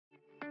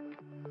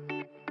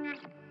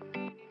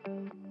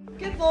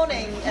Good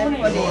morning,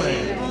 everybody.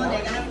 Good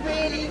morning, and a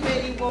really,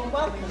 really warm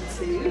welcome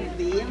to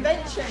the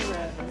Invention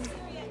Rooms.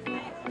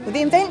 Well,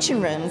 the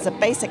Invention Rooms are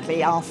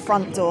basically our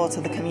front door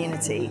to the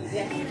community.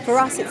 For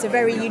us, it's a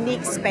very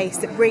unique space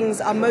that brings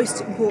our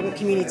most important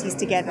communities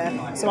together,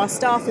 so our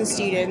staff and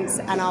students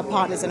and our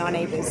partners and our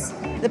neighbours.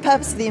 The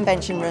purpose of the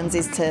Invention Rooms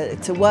is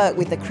to work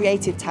with the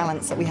creative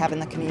talents that we have in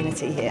the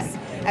community here.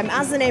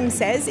 As the name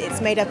says, it's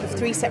made up of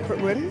 3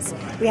 separate rooms.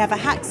 We have a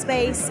hack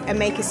space, a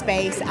maker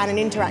space and an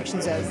interaction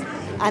zone.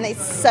 And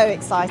it's so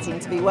exciting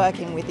to be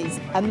working with these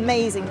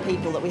amazing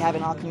people that we have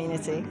in our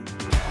community.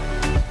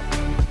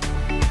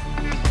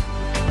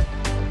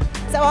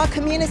 So our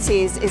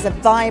community is a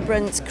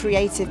vibrant,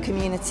 creative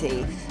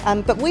community,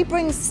 but we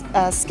bring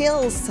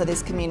skills to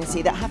this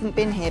community that haven't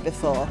been here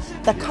before.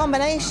 The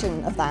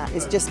combination of that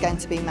is just going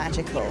to be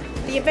magical.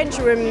 The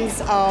Invention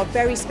Rooms are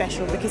very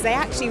special because they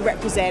actually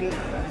represent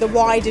the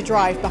wider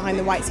drive behind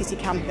the White City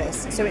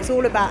campus. So it's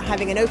all about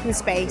having an open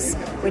space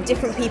where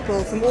different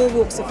people from all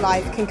walks of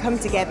life can come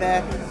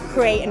together,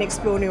 create and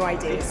explore new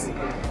ideas.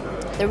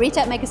 The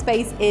Retech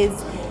Makerspace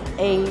is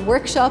a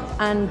workshop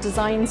and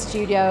design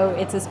studio.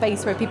 It's a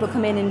space where people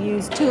come in and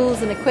use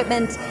tools and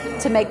equipment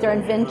to make their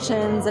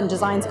inventions and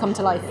designs come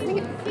to life.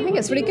 I think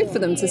it's really good for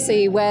them to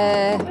see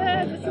where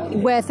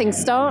things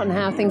start and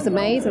how things are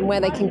made and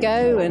where they can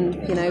go,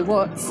 and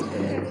what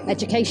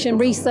education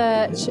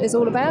research is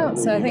all about.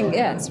 So I think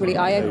it's really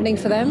eye-opening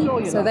for them.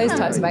 So those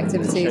types of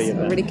activities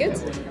are really good.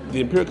 The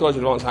Imperial College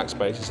Advanced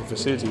Hackspace is a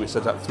facility we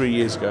set up 3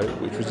 years ago,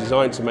 which was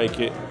designed to make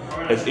it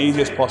as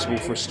easy as possible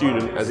for a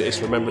student as it is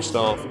for a member of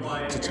staff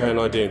to turn an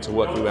idea into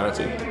working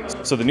reality.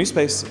 So the new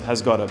space has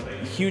got a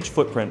huge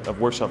footprint of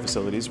workshop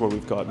facilities where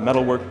we've got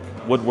metalwork,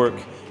 woodwork,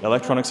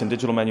 electronics and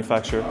digital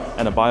manufacture,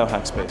 and a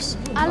biohack space.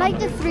 I like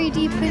the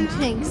 3D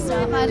printing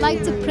stuff. I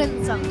like to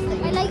print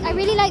something. I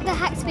really like the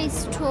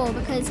Hackspace tour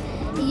because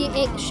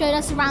it showed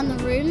us around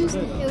the rooms.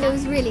 It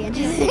was really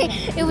interesting.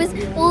 It was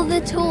all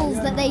the tools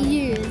that they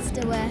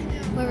used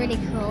were really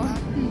cool.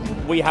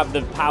 We have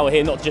the power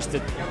here not just to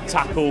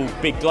tackle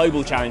big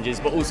global challenges,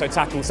 but also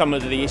tackle some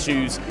of the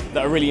issues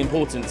that are really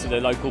important to the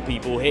local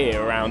people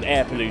here around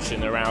air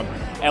pollution, around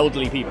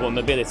elderly people and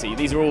mobility.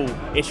 These are all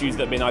issues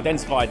that have been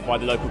identified by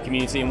the local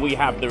community, and we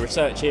have the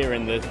research here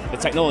and the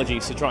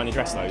technologies to try and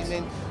address those.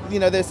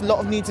 There's a lot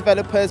of new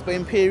developers, but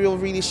Imperial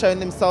really showing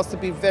themselves to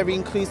be very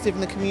inclusive in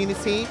the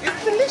community.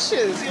 It's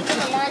delicious, you're going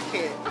to like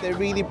it. They're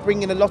really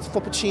bringing a lot of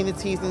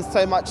opportunities and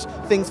so much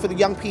things for the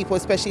young people,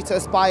 especially to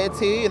aspire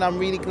to, and I'm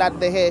really glad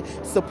they're here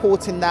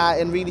supporting that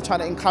and really trying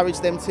to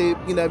encourage them to,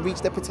 reach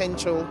their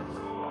potential.